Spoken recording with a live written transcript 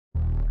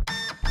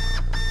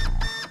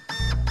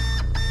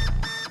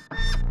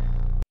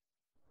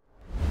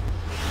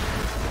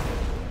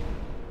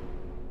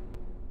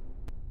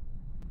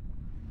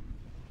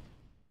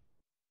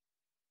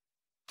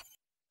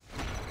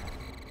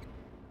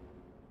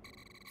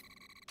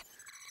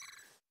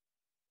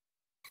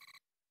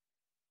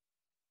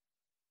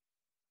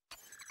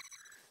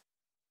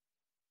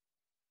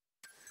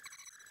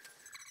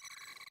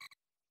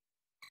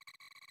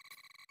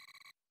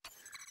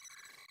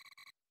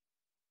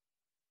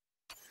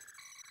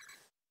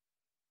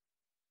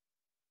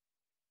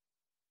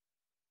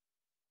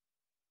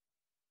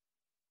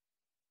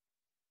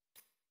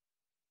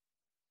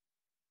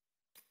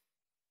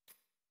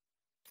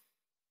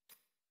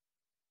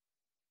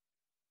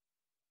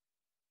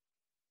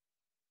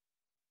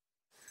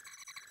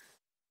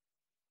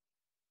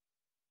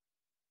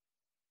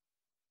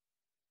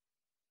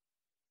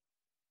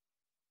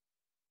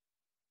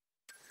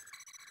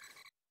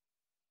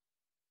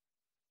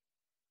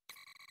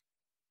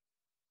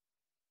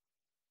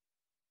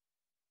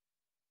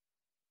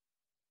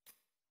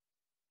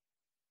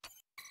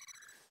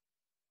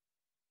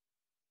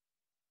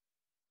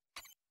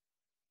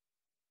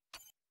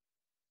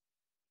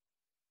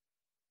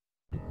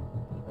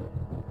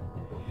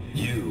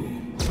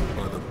You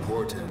are the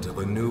portent of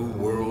a new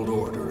world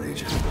order,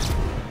 Agent.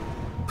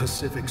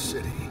 Pacific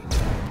City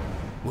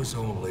was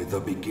only the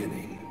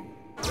beginning.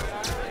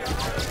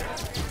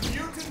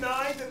 You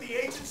deny that the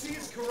agency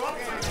is corrupt?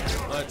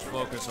 Let's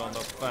focus on the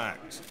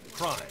facts.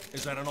 Crime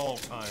is at an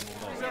all-time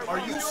low. Are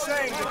you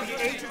saying that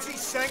the agency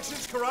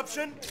sanctions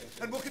corruption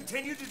and will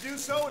continue to do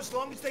so as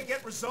long as they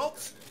get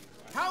results?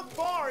 How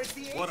far is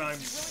the agency What I'm willing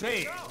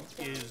saying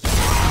to go? is...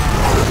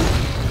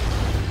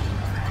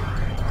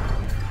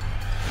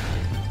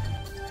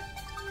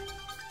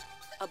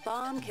 A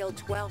bomb killed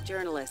 12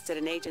 journalists at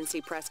an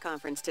agency press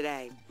conference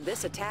today.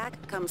 This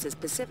attack comes as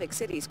Pacific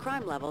City's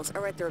crime levels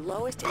are at their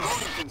lowest in...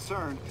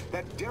 concerned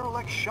that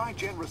derelict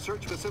Shy-Gen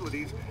research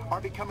facilities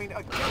are becoming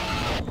a...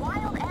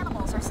 Wild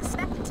animals are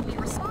suspected to be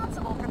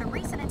responsible for the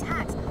recent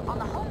attacks on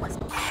the homeless.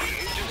 The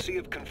agency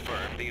have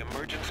confirmed the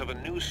emergence of a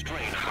new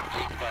strain of the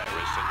freak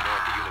virus in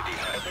North Unity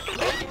High. But the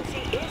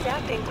agency is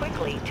acting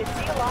quickly to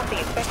seal off the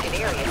infected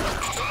areas.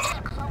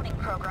 The cloning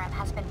program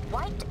has been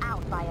wiped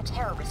out by a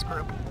terrorist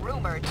group,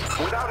 rumored.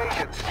 Without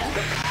agents, the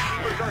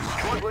peacekeepers are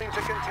struggling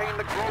to contain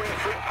the growing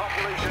freak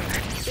population.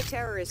 The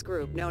terrorist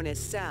group known as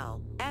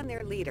Cell and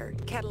their leader,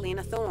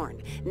 Catalina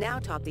Thorne, now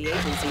top the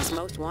agency's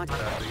most wanted.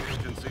 The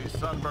agency's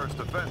Sunburst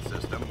defense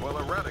system will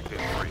eradicate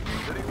freaks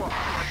citywide.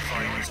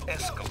 Violence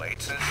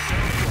escalates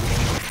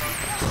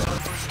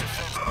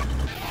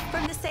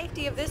From the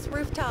safety of this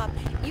rooftop,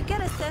 you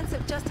get a sense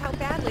of just how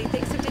badly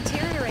things have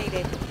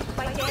deteriorated.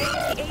 By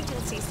day, the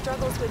agency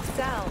struggles with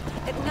Cell.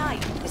 At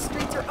night, the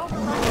streets are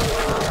overrun.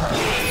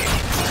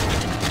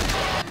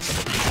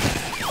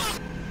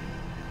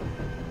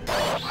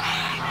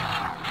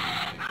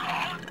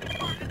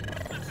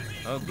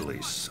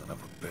 Ugly son of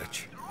a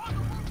bitch.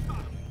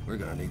 We're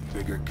gonna need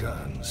bigger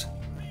guns.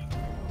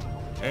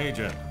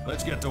 Agent,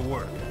 let's get to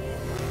work.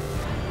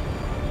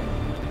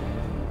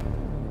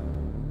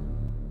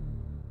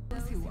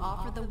 Those who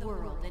offer the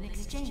world in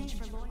exchange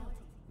for loyalty.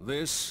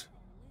 This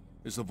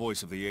is the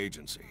voice of the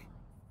agency.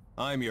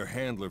 I'm your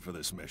handler for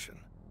this mission.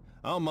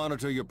 I'll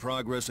monitor your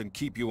progress and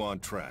keep you on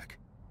track.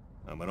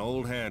 I'm an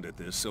old hand at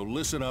this, so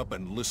listen up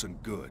and listen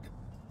good.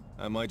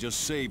 I might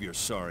just save your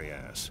sorry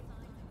ass.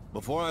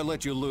 Before I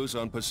let you loose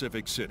on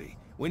Pacific City,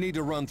 we need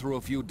to run through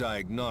a few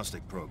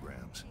diagnostic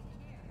programs.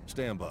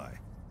 Stand by.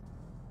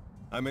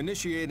 I'm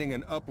initiating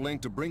an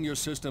uplink to bring your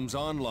systems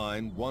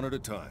online one at a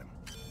time.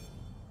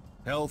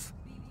 Health,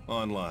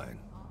 online.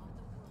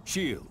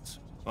 Shields,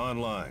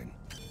 online.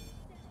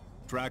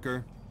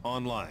 Tracker,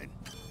 online.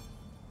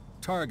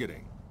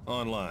 Targeting,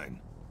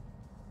 online.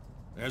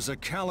 There's a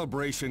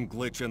calibration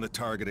glitch in the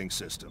targeting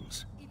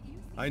systems.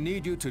 I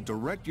need you to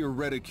direct your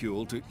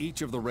reticule to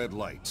each of the red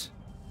lights.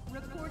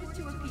 Report it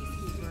to a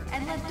peacekeeper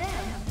and let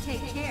them take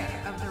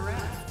care of the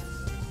rest.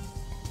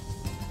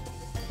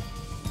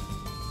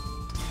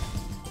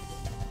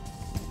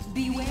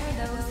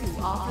 Beware those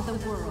who offer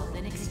the world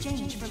in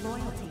exchange for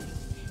loyalty.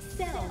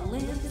 Cell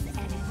lives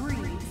and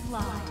breathes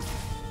lies.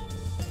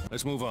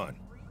 Let's move on.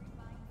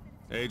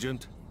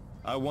 Agent,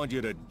 I want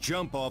you to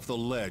jump off the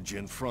ledge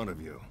in front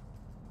of you.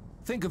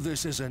 Think of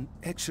this as an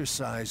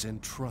exercise in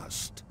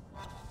trust.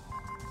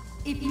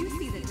 If you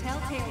see the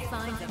telltale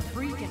signs of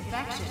freak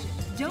infection,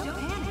 don't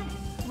panic.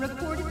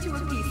 Report it to a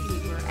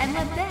peacekeeper and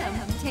let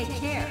them take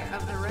care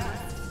of the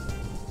rest.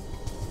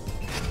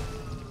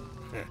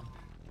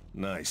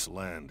 Nice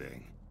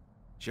landing.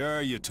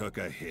 Sure, you took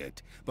a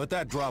hit, but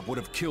that drop would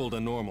have killed a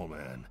normal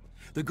man.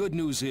 The good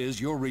news is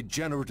your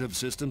regenerative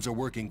systems are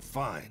working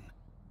fine,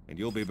 and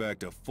you'll be back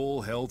to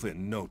full health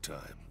in no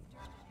time.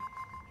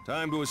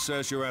 Time to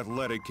assess your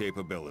athletic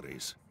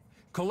capabilities.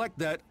 Collect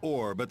that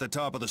orb at the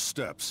top of the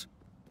steps.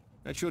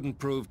 That shouldn't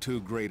prove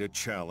too great a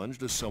challenge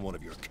to someone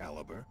of your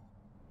caliber.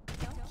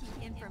 Don't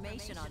keep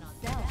information on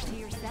self to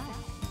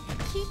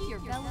yourself. Keep your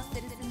fellow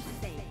citizens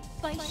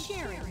safe by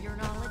sharing your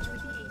knowledge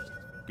with the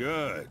agent.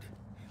 Good.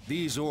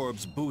 These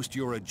orbs boost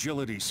your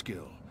agility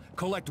skill.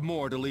 Collect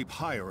more to leap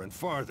higher and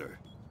farther.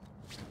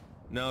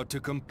 Now, to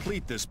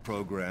complete this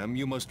program,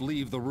 you must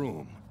leave the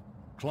room.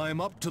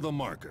 Climb up to the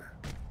marker.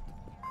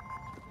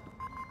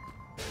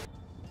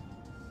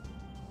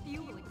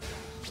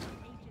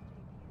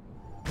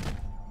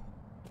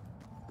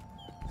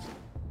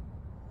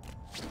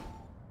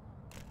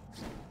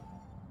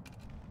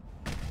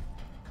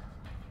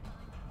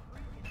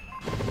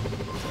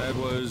 That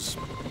was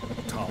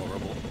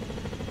tolerable.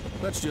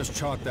 Let's just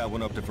chalk that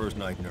one up to first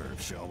night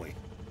nerves, shall we?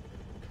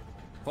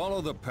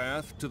 Follow the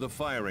path to the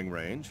firing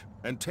range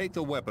and take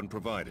the weapon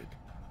provided.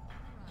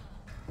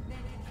 Then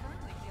confirm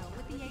the kill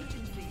with the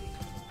agency.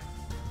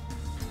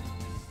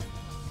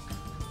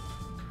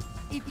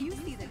 If you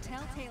see the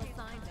telltale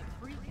signs of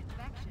freak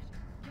infection,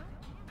 don't...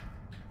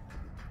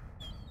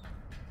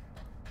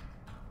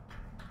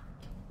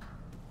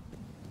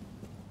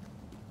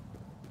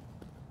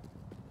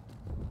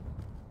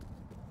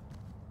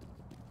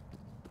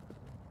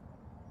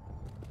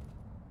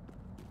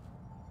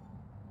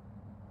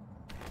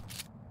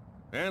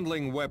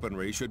 Handling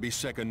weaponry should be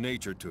second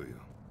nature to you.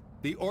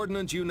 The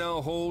ordnance you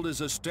now hold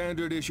is a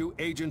standard-issue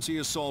agency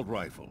assault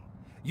rifle.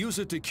 Use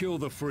it to kill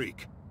the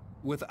freak.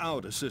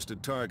 without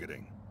assisted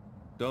targeting.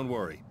 Don't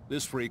worry,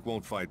 this freak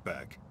won't fight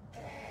back.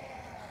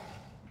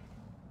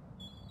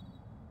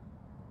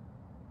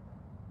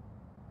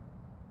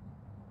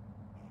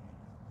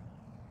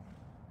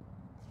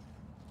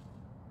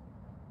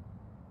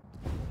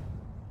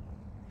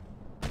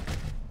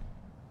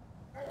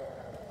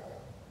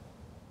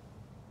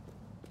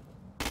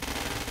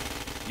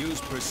 Use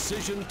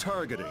precision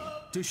targeting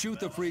to shoot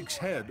the freak's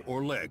head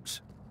or legs.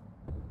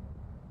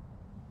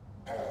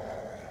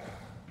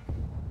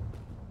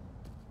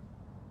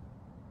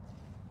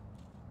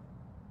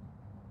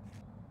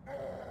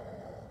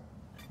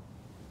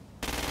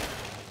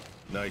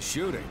 Nice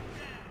shooting.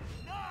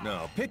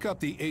 Now, pick up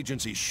the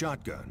agency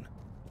shotgun.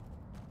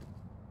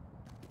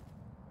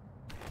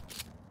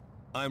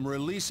 I'm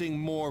releasing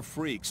more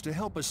freaks to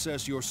help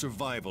assess your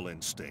survival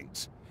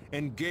instincts.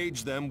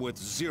 Engage them with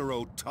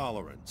zero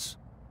tolerance.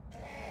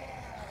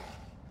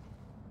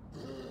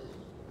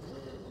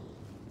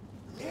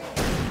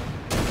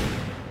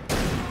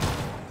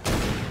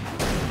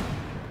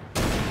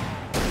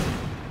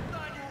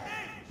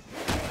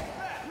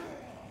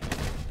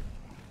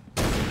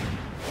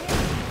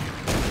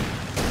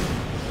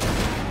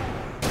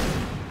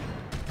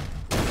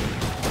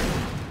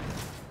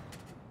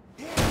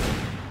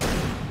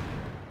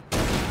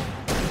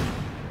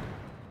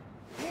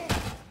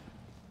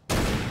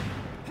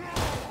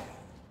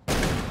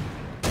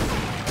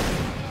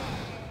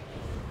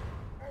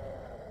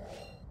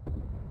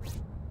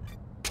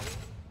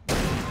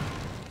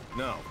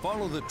 Now,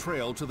 follow the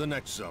trail to the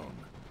next zone.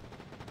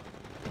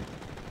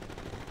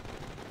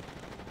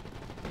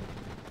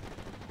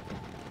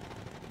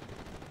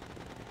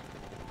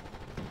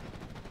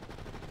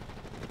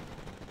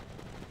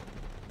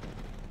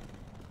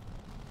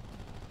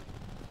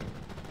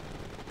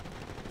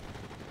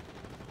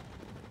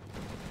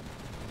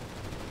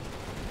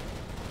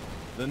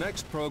 The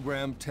next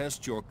program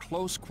tests your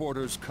close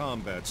quarters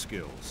combat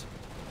skills.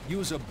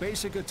 Use a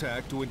basic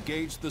attack to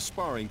engage the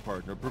sparring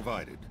partner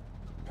provided.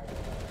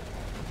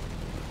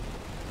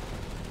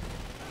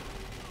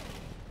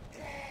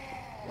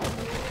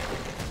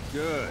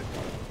 Good.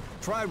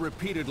 Try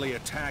repeatedly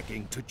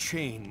attacking to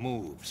chain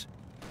moves.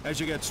 As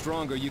you get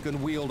stronger, you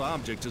can wield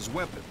objects as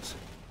weapons.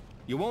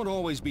 You won't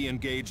always be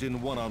engaged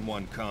in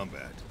one-on-one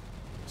combat.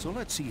 So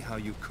let's see how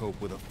you cope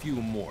with a few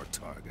more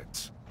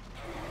targets.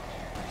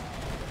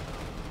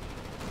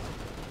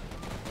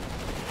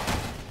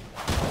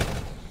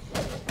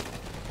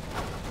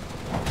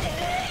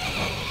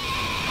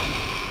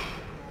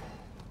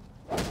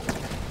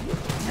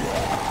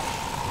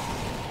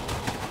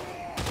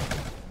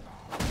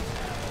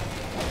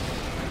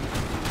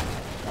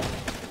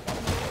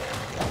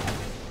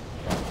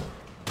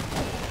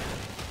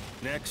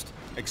 Next,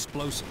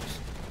 explosives.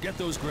 Get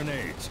those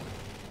grenades.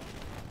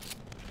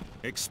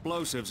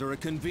 Explosives are a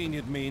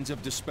convenient means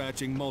of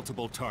dispatching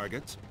multiple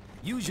targets.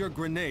 Use your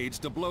grenades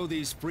to blow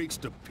these freaks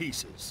to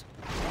pieces.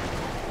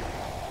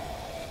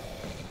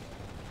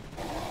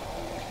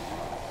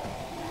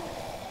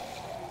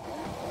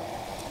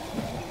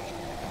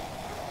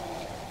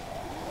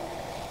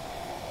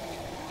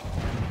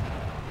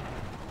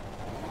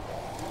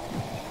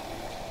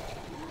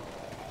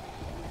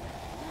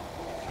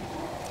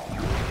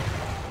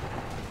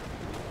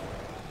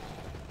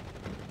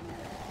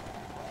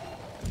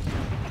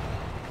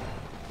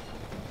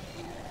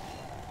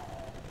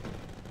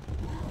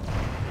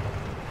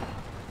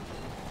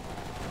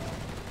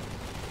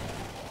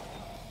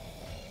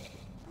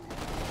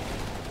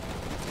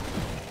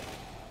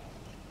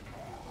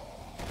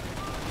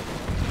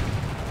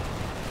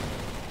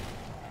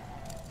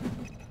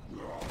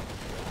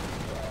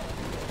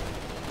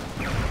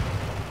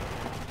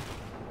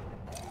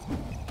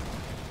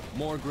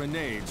 More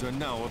grenades are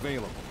now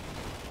available.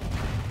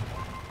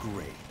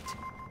 Great.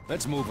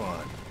 Let's move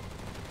on.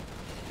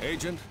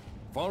 Agent,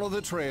 follow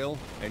the trail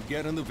and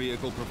get in the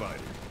vehicle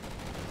provided.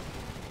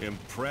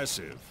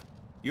 Impressive.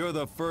 You're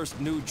the first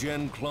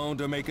new-gen clone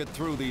to make it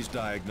through these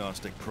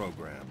diagnostic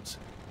programs.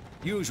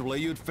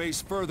 Usually you'd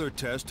face further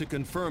tests to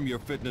confirm your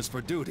fitness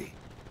for duty.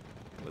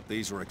 But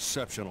these are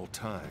exceptional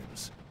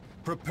times.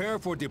 Prepare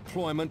for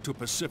deployment to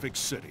Pacific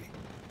City.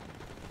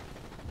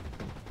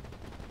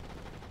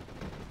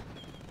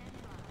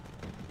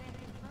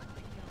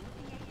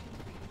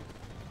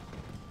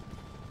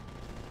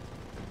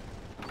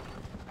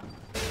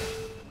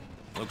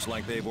 Looks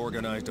like they've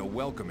organized a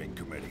welcoming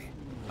committee.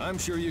 I'm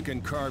sure you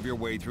can carve your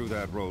way through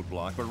that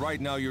roadblock, but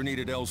right now you're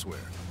needed elsewhere.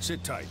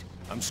 Sit tight.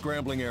 I'm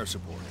scrambling air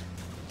support.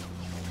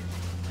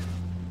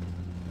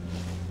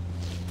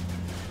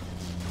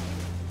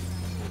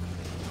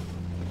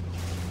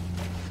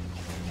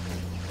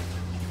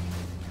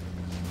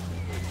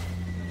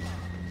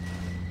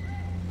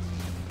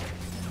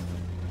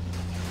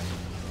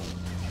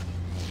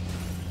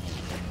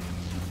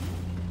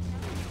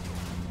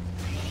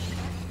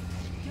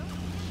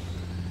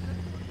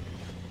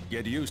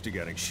 Get used to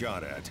getting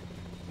shot at.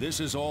 This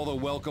is all the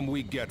welcome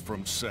we get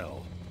from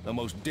Cell, the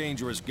most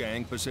dangerous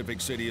gang Pacific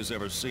City has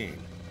ever seen.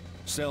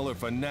 Cell are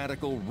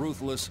fanatical,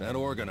 ruthless, and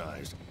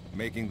organized,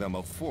 making them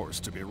a force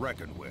to be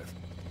reckoned with.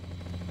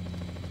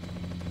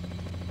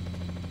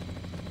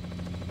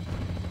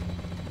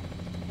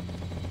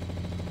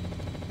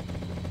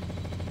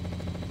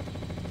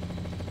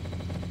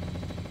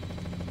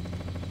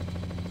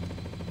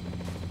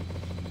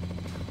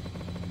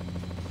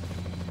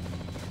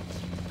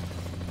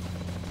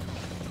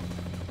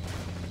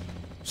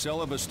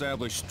 Cell have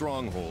established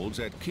strongholds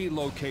at key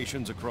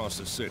locations across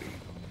the city.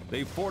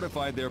 They've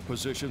fortified their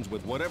positions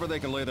with whatever they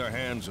can lay their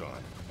hands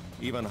on,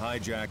 even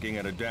hijacking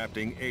and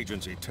adapting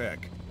agency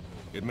tech.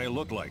 It may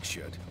look like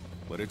shit,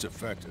 but it's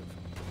effective.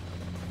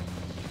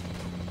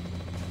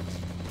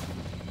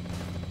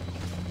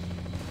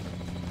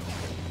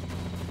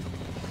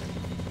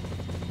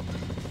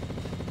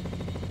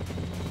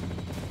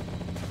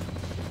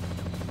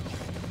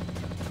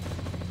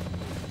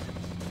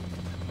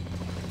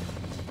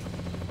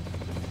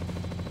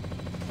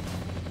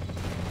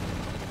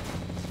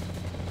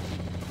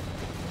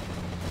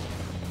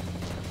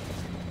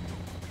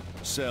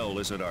 Cell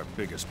isn't our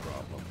biggest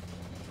problem.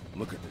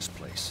 Look at this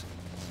place.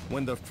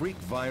 When the freak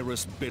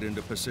virus bit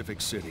into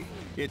Pacific City,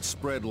 it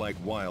spread like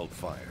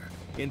wildfire,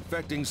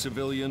 infecting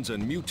civilians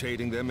and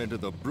mutating them into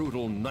the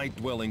brutal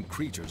night-dwelling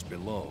creatures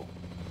below.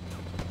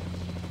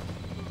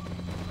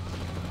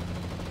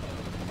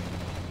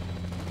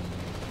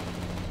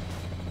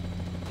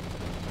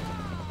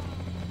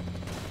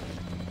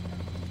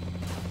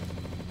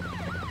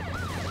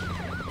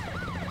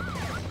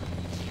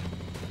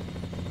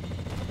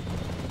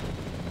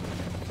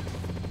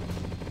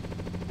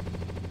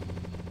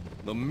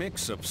 The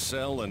mix of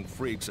Cell and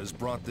freaks has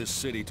brought this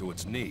city to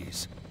its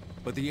knees.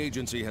 But the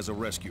agency has a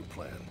rescue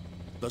plan.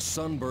 The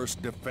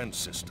Sunburst Defense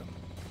System.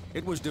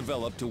 It was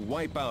developed to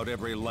wipe out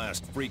every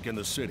last freak in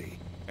the city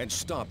and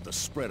stop the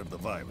spread of the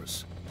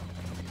virus.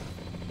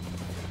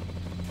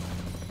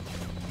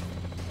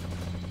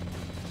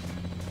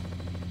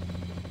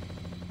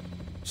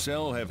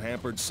 Cell have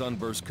hampered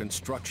Sunburst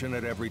construction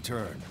at every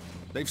turn.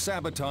 They've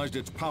sabotaged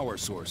its power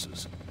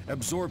sources,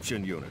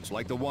 absorption units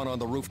like the one on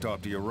the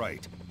rooftop to your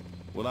right.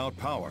 Without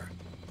power,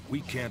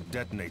 we can't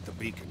detonate the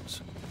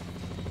beacons.